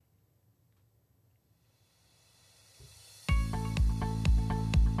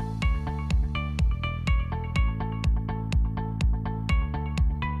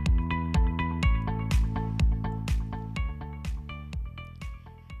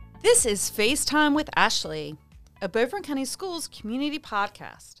This is FaceTime with Ashley, a Beaufort County Schools community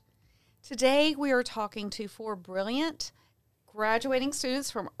podcast. Today we are talking to 4 brilliant graduating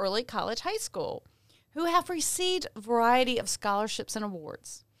students from Early College High School who have received a variety of scholarships and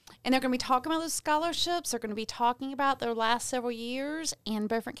awards. And they're going to be talking about those scholarships. They're going to be talking about their last several years in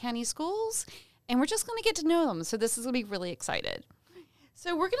Beaufort County Schools. And we're just going to get to know them. So this is going to be really excited.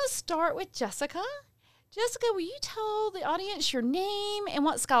 So we're going to start with Jessica. Jessica, will you tell the audience your name and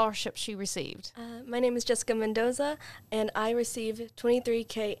what scholarships you received? My name is Jessica Mendoza, and I receive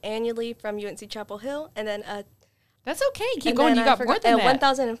 $23,000 annually from UNC Chapel Hill, and then that's okay. Keep going. You got more than that.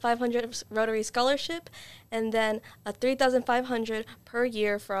 A $1,500 Rotary Scholarship, and then a $3,500 per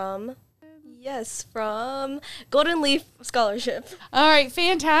year from Golden Leaf Scholarship. All right,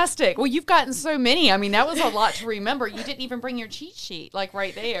 fantastic. Well, you've gotten so many. I mean, that was a lot to remember. You didn't even bring your cheat sheet, like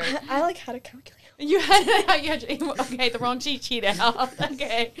right there. I like how to calculate. You had the wrong cheat sheet out.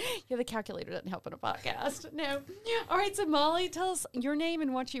 Okay. Yeah, the calculator doesn't help in a podcast. No. All right, so Molly, tell us your name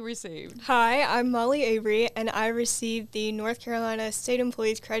and what you received. Hi, I'm Molly Avery, and I received the North Carolina State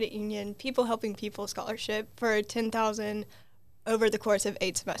Employees Credit Union People Helping People Scholarship for $10,000 over the course of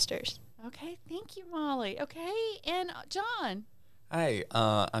 8 semesters. Okay, thank you, Molly. Okay, and John. Hi,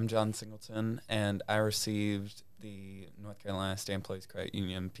 I'm John Singleton, and I received the North Carolina State Employees Credit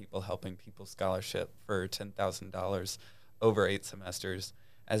Union People Helping People Scholarship for $10,000 over 8 semesters,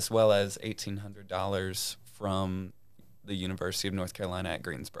 as well as $1,800 from the University of North Carolina at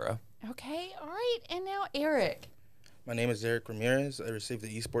Greensboro. Okay, all right, and now Eric. My name is Eric Ramirez. I received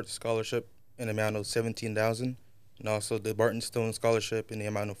the Esports Scholarship in the amount of $17,000, and also the Barton Stone Scholarship in the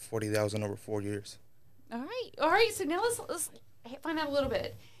amount of $40,000 over 4 years. All right, so now let's find out a little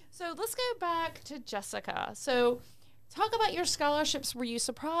bit. So let's go back to Jessica. So talk about your scholarships. Were you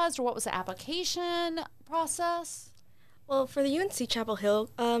surprised, or what was the application process? Well, for the UNC Chapel Hill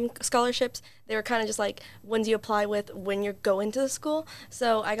scholarships, they were kind of just like ones you apply with when you go into the school.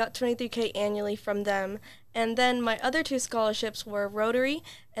 So I got $23,000 annually from them. And then my other 2 scholarships were Rotary,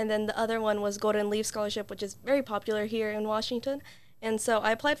 and then the other one was Golden Leaf Scholarship, which is very popular here in Washington. And so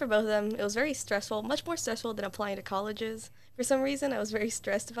I applied for both of them. It was very stressful, much more stressful than applying to colleges. For some reason, I was very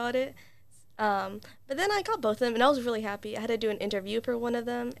stressed about it. But then I got both of them, and I was really happy. I had to do an interview for one of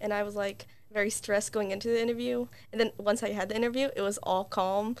them, and I was like very stressed going into the interview. And then once I had the interview, it was all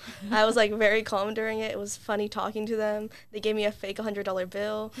calm. I was like very calm during it. It was funny talking to them. They gave me a fake $100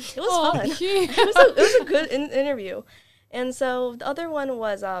 bill. It was fun. Cute. It was a good interview. And so the other one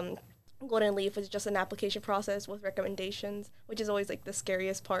was Golden Leaf, was just an application process with recommendations, which is always like the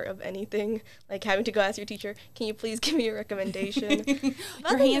scariest part of anything, like having to go ask your teacher, can you please give me a recommendation?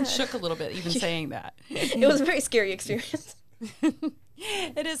 Your hands shook a little bit even saying that. It was a very scary experience.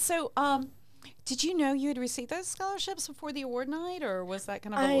 It is. So did you know you had received those scholarships before the award night, or was that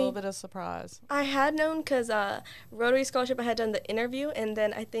kind of a little bit of a surprise? I had known because Rotary Scholarship, I had done the interview, and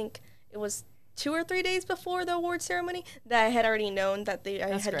then I think it was 2 or 3 days before the award ceremony that I had already known that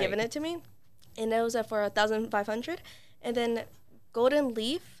I had given it to me. And that was for $1,500. And then Golden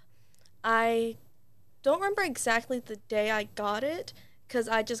Leaf, I don't remember exactly the day I got it, because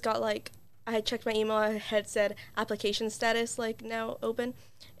I just got I had checked my email, I had said application status now open.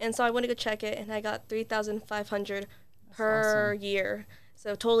 And so I went to go check it, and I got $3,500 per year.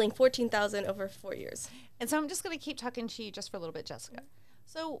 So totaling $14,000 over 4 years. And so I'm just going to keep talking to you just for a little bit, Jessica.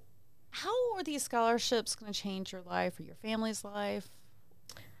 So how are these scholarships going to change your life or your family's life?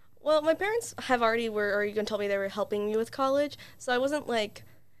 Well, my parents have already told me they were helping me with college, so I wasn't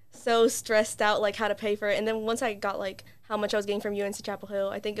so stressed out how to pay for it. And then once I got how much I was getting from UNC Chapel Hill,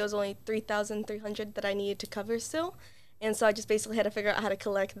 I think it was only $3,300 that I needed to cover still, and so I just basically had to figure out how to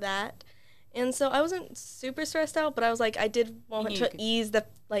collect that. And so I wasn't super stressed out, but I was I did want to ease the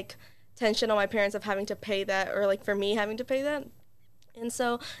tension on my parents of having to pay that, or for me having to pay that. And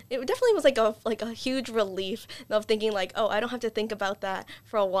so it definitely was a huge relief of thinking oh, I don't have to think about that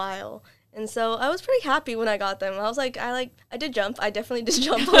for a while. And so I was pretty happy when I got them. I was I did jump. I definitely did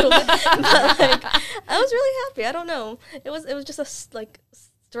jump a little bit, but I was really happy. I don't know. It was just a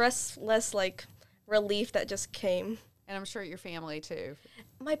stressless relief that just came. And I'm sure your family too.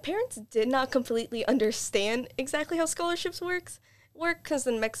 My parents did not completely understand exactly how scholarships work because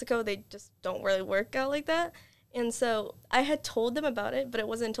in Mexico they just don't really work out like that. And so I had told them about it, but it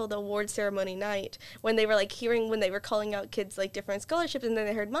wasn't until the award ceremony night when they were hearing when they were calling out kids different scholarships, and then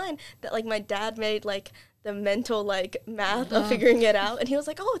they heard mine that my dad made the mental like math of figuring it out, and he was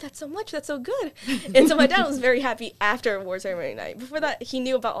like, "Oh, that's so much, that's so good." And so my dad was very happy after award ceremony night. Before that, he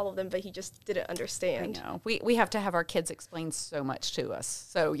knew about all of them, but he just didn't understand. I know. We have to have our kids explain so much to us.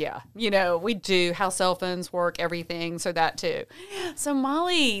 So yeah, we do how cell phones work, everything. So that too. So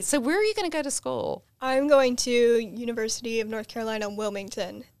Molly, where are you going to go to school? I'm going to University of North Carolina,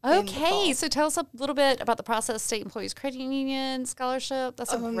 Wilmington. Okay, so tell us a little bit about the process, State Employees Credit Union scholarship.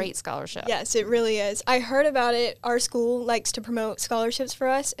 That's a great scholarship. Yes, it really is. I heard about it. Our school likes to promote scholarships for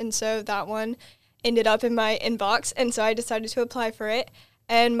us, and so that one ended up in my inbox, and so I decided to apply for it.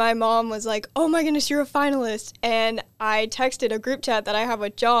 And my mom was like, "Oh my goodness, you're a finalist." And I texted a group chat that I have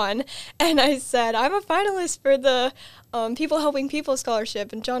with John, and I said, "I'm a finalist for the People Helping People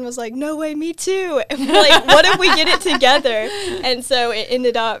scholarship." And John was like, "No way, me too." And we're like, "What if we get it together?" And so it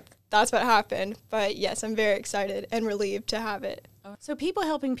ended up, that's what happened. But yes, I'm very excited and relieved to have it. So People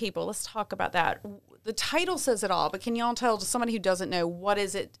Helping People, let's talk about that. The title says it all, but can y'all tell somebody who doesn't know, what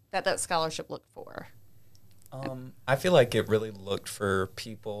is it that scholarship looked for? I feel like it really looked for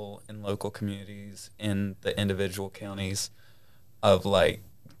people in local communities in the individual counties of like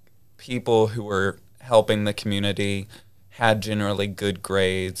people who were helping the community, had generally good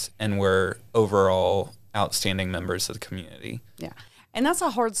grades, and were overall outstanding members of the community. Yeah. And that's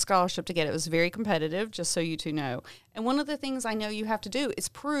a hard scholarship to get. It was very competitive, just so you two know. And one of the things I know you have to do is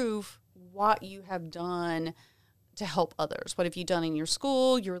prove what you have done to help others. What have you done in your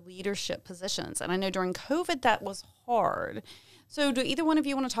school, your leadership positions? And I know during COVID that was hard. So do either one of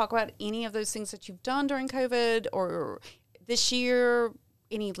you want to talk about any of those things that you've done during COVID or this year,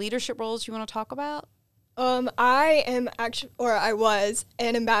 any leadership roles you want to talk about? I am actually, or I was,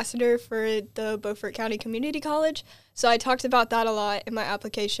 an ambassador for the Beaufort County Community College. So I talked about that a lot in my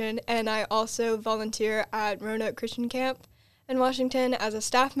application. And I also volunteer at Roanoke Christian Camp in Washington as a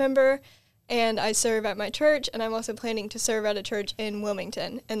staff member. And I serve at my church, and I'm also planning to serve at a church in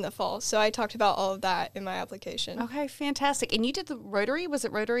Wilmington in the fall. So I talked about all of that in my application. Okay, fantastic. And you did the Rotary? Was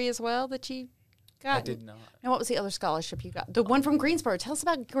it Rotary as well that you got? I did not. Now, what was the other scholarship you got? The one from Greensboro. Tell us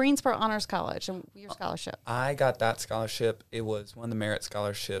about Greensboro Honors College and your scholarship. I got that scholarship. It was one of the merit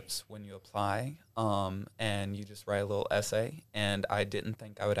scholarships when you apply, and you just write a little essay. And I didn't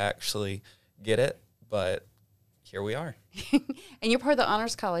think I would actually get it, but here we are. And you're part of the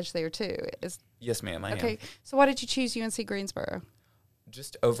Honors College there, too. Yes, ma'am, I am. Okay, so why did you choose UNC Greensboro?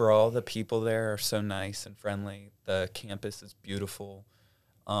 Just overall, the people there are so nice and friendly. The campus is beautiful.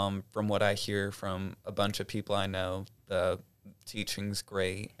 From what I hear from a bunch of people I know, the teaching's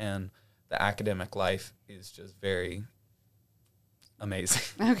great, and the academic life is just very amazing.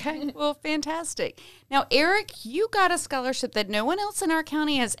 Okay, well, fantastic. Now, Eric, you got a scholarship that no one else in our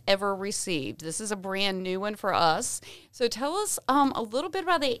county has ever received. This is a brand new one for us. So tell us a little bit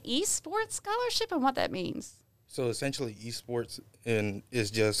about the esports scholarship and what that means. So essentially, esports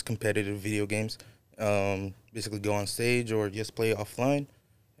is just competitive video games. Basically go on stage or just play offline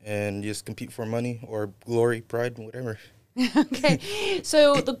and just compete for money or glory, pride, whatever. Okay,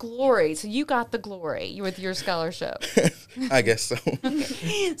 so the glory. So you got the glory with your scholarship. I guess so.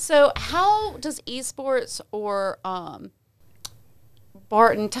 Okay. So how does esports or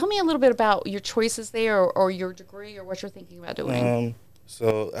Barton, tell me a little bit about your choices there or your degree or what you're thinking about doing.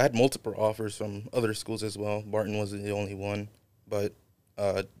 So I had multiple offers from other schools as well. Barton wasn't the only one, but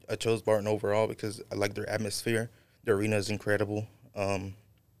I chose Barton overall because I like their atmosphere. Their arena is incredible, and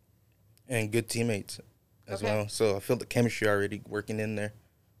good teammates as well. So I feel the chemistry already working in there.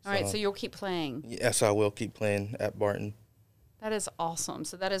 All right, so you'll keep playing. Yes, I will keep playing at Barton. That is awesome.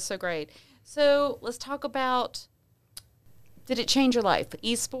 So that is so great. So let's talk about, did it change your life,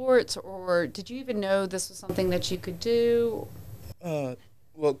 esports, or did you even know this was something that you could do?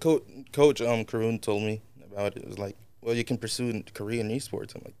 Well, Coach Karoon told me about it. It was like, well, you can pursue a career in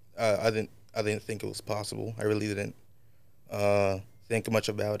esports. I'm like, I didn't think it was possible. I really didn't think much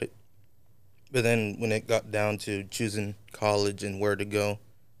about it. But then when it got down to choosing college and where to go,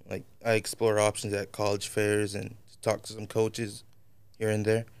 like I explored options at college fairs and talked to some coaches here and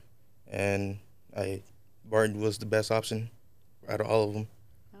there, and Barton was the best option out of all of them.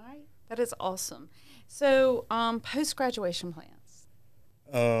 All right, that is awesome. So post-graduation plans.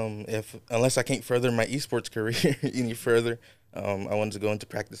 Unless I can't further my esports career any further, I wanted to go into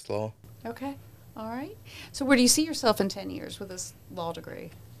practice law. Okay, all right. So where do you see yourself in 10 years with this law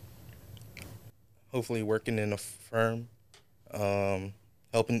degree? Hopefully working in a firm,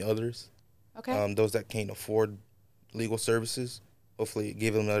 helping others. Okay. Those that can't afford legal services, hopefully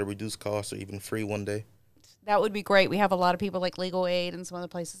give them at a reduced cost or even free one day. That would be great. We have a lot of people like Legal Aid and some other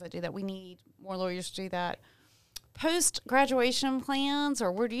places that do that. We need more lawyers to do that. Post-graduation plans,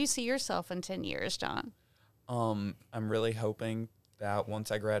 or where do you see yourself in 10 years, John? I'm really hoping that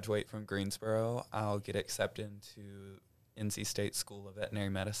once I graduate from Greensboro, I'll get accepted into NC State School of Veterinary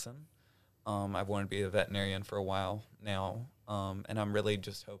Medicine. I've wanted to be a veterinarian for a while now, and I'm really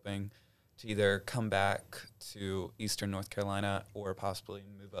just hoping to either come back to Eastern North Carolina or possibly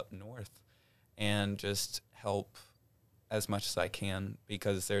move up north and just help as much as I can,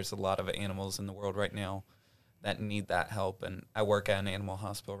 because there's a lot of animals in the world right now that need that help. And I work at an animal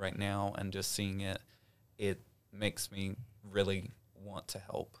hospital right now, and just seeing it makes me really want to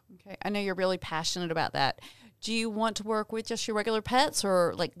help. Okay. I know you're really passionate about that. Do you want to work with just your regular pets,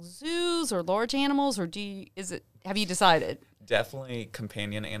 or like zoos or large animals, or have you decided? Definitely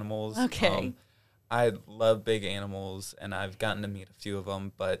companion animals. Okay. I love big animals, and I've gotten to meet a few of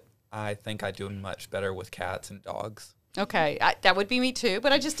them, but I think I do much better with cats and dogs. Okay, that would be me too,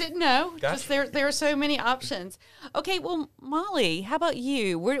 but I just didn't know. Gotcha. Just there are so many options. Okay, well, Molly, how about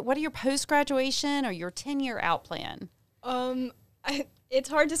you? What are your post-graduation or your 10-year out plan? It's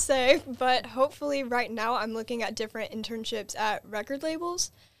hard to say, but hopefully right now I'm looking at different internships at record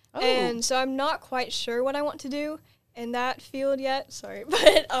labels. Oh. And so I'm not quite sure what I want to do in that field yet. Sorry,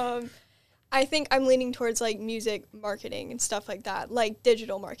 but I think I'm leaning towards like music marketing and stuff like that, like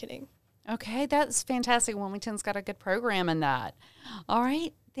digital marketing. Okay, that's fantastic. Wilmington's got a good program in that. All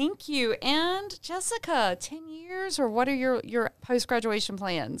right, thank you. And Jessica, 10 years, or what are your post-graduation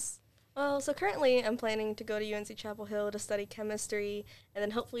plans? Well, so currently I'm planning to go to UNC Chapel Hill to study chemistry, and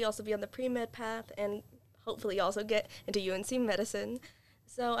then hopefully also be on the pre-med path, and hopefully also get into UNC medicine.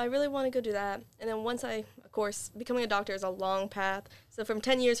 So I really want to go do that. And then once of course, becoming a doctor is a long path. So from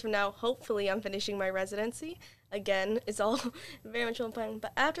 10 years from now, hopefully I'm finishing my residency. Again, it's all very much on plan.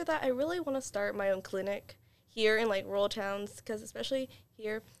 But after that, I really want to start my own clinic here in like rural towns, because especially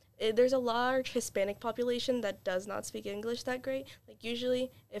here, there's a large Hispanic population that does not speak English that great. Like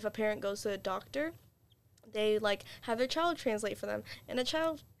usually if a parent goes to a doctor, they like have their child translate for them. And a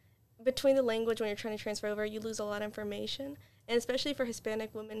child, between the language when you're trying to transfer over, you lose a lot of information. And especially for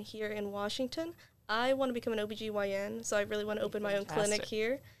Hispanic women here in Washington, I want to become an OBGYN, so I really want to open my own clinic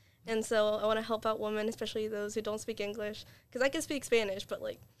here. And so I want to help out women, especially those who don't speak English, because I can speak Spanish, but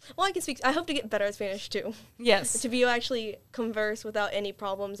I hope to get better at Spanish too. Yes. To be able to actually converse without any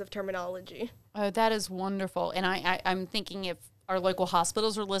problems of terminology. Oh, that is wonderful. And I'm thinking if our local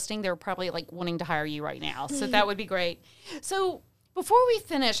hospitals are listening, they're probably like wanting to hire you right now. So that would be great. So before we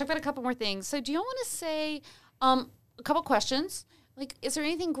finish, I've got a couple more things. So do you want to say a couple questions? Like, is there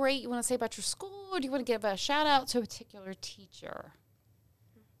anything great you want to say about your school, or do you want to give a shout out to a particular teacher?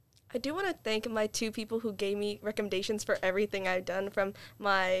 I do want to thank my two people who gave me recommendations for everything I've done from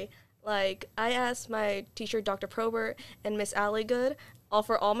I asked my teacher, Dr. Probert, and Miss Alligood,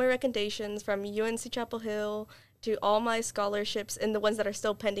 for all my recommendations from UNC Chapel Hill to all my scholarships and the ones that are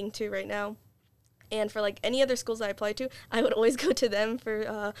still pending too right now. And for like any other schools I applied to, I would always go to them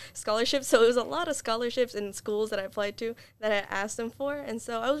for scholarships. So it was a lot of scholarships in schools that I applied to that I asked them for. And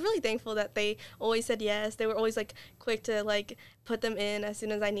so I was really thankful that they always said yes. They were always like quick to like put them in as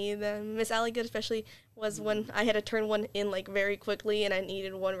soon as I needed them. Miss Alligood especially was when I had to turn one in like very quickly and I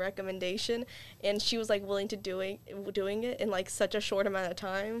needed one recommendation. And she was like willing to doing it in like such a short amount of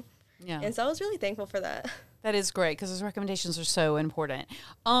time. Yeah. And so I was really thankful for that. That is great, because those recommendations are so important.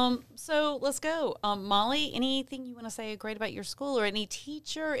 So let's go. Molly, anything you want to say great about your school, or any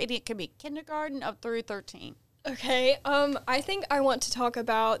teacher? It can be kindergarten up through 13. Okay, I think I want to talk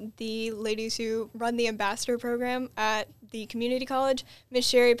about the ladies who run the ambassador program at the community college, Miss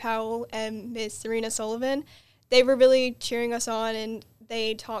Sherry Powell and Miss Serena Sullivan. They were really cheering us on, and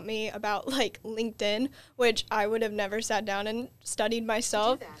they taught me about like LinkedIn, which I would have never sat down and studied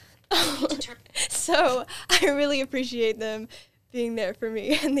myself. So I really appreciate them being there for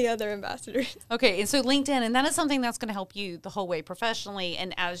me and the other ambassadors. Okay, and so LinkedIn, and that is something that's going to help you the whole way professionally.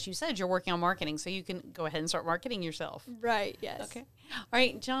 And as you said, you're working on marketing, so you can go ahead and start marketing yourself. Right, yes. Okay. All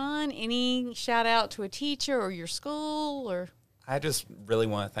right, John, any shout out to a teacher or your school? Or I just really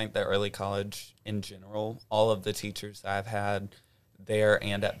want to thank the early college in general. All of the teachers I've had there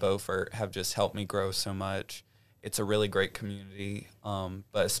and at Beaufort have just helped me grow so much. It's a really great community,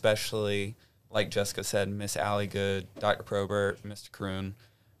 but especially, like Jessica said, Miss Alligood, Dr. Probert, Mr. Kroon,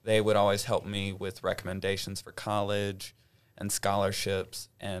 they would always help me with recommendations for college and scholarships,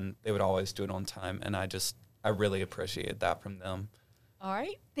 and they would always do it on time, and I really appreciated that from them. all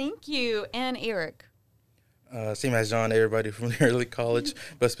right, thank you. And Eric. Same as John, everybody from the early college,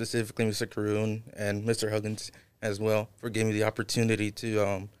 but specifically Mr. Kroon and Mr. Huggins as well for giving me the opportunity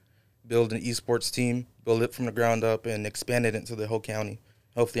to build an esports team, build it from the ground up, and expand it into the whole county.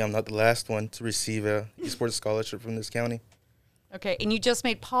 Hopefully I'm not the last one to receive a esports scholarship from this county. Okay, and you just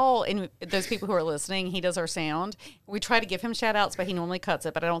made Paul, and those people who are listening, he does our sound. We try to give him shout outs, but he normally cuts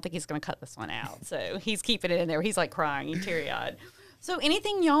it, but I don't think he's going to cut this one out. So he's keeping it in there. He's like crying, he's teary-eyed. So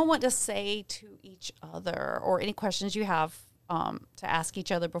anything y'all want to say to each other, or any questions you have to ask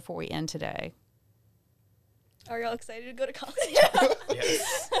each other before we end today? Are y'all excited to go to college?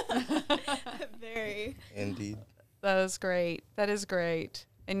 Yes. Very. Indeed. That is great. That is great.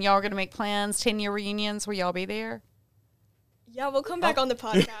 And y'all are going to make plans, 10-year reunions, will y'all be there? Yeah, we'll come back on the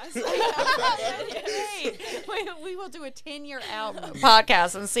podcast. We will do a 10-year out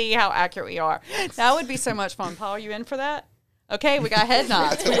podcast and see how accurate we are. That would be so much fun. Paul, you in for that? Okay, we got head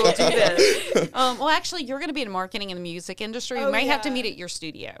nods. We will do this. Well, actually, you're going to be in marketing in the music industry. We might have to meet at your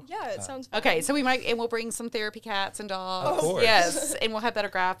studio. Yeah, it sounds fun. Okay, so we might, and we'll bring some therapy cats and dogs. Of course. Yes, and we'll have better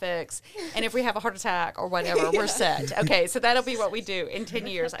graphics. And if we have a heart attack or whatever, we're set. Okay, so that'll be what we do in 10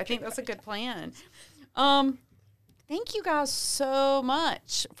 years. I think that's a good plan. Thank you guys so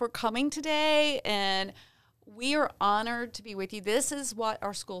much for coming today, and we are honored to be with you. This is what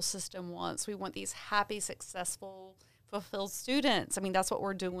our school system wants. We want these happy, successful, fulfilled students. I mean, that's what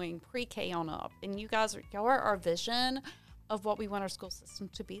we're doing pre-K on up. And you guys, y'all are our vision of what we want our school system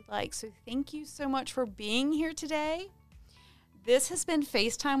to be like. So thank you so much for being here today. This has been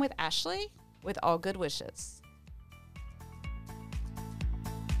FaceTime with Ashley with all good wishes.